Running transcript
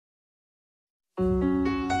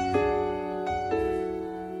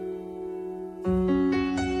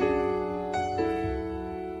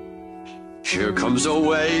Here comes a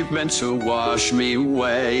wave meant to wash me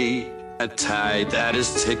away, a tide that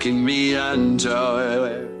is taking me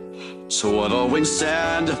under. Swallowing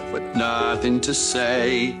sand with nothing to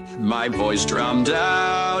say, my voice drowned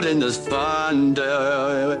out in the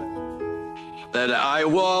thunder. That I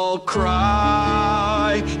will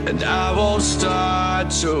cry and I will start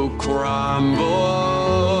to crumble.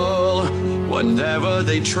 Whenever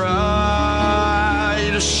they try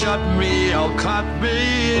to shut me, I'll cut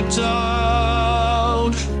me down.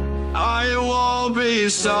 I won't be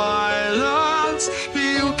silent,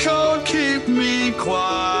 you can't keep me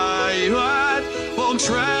quiet. Won't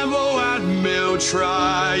tremble at me,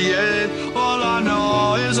 try it. All I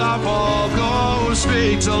know is I won't go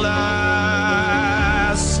speak to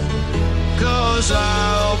last. Cause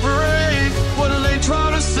I'll break when they try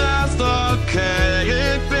to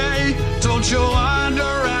suffocate me. Don't you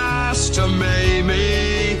underestimate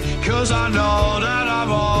me, cause I know that I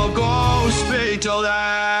won't go speak to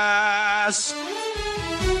last.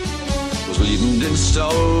 Was written in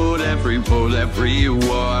stone, every word, every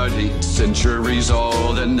word, centuries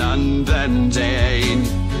old and unbending.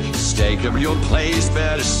 Stake of your place,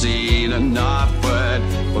 better seen and not heard.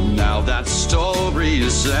 But now that story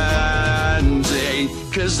is ending.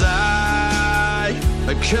 Cause I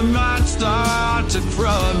cannot start to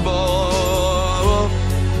crumble.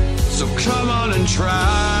 So come on and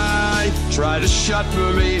try to shut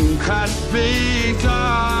me and cut me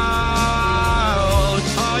down.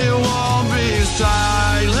 Oh, you won't be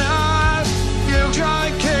silent, you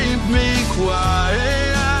can't keep me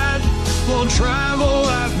quiet. Won't travel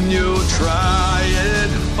after you try it.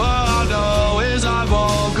 All I know is I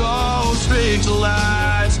won't go speak to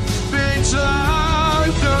lies. Speak to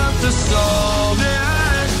the soul,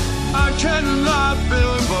 yeah. I cannot be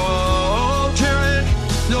involved here.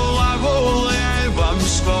 No, I won't leave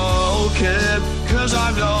unspoken, cause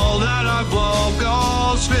I know that I won't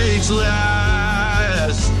go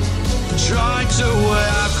speechless. Try to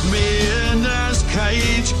wrap me in this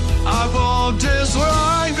cage, I won't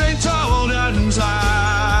destroy, be told and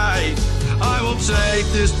tied. I will take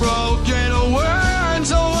this broken away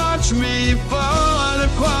to watch me fall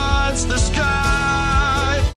across the sky.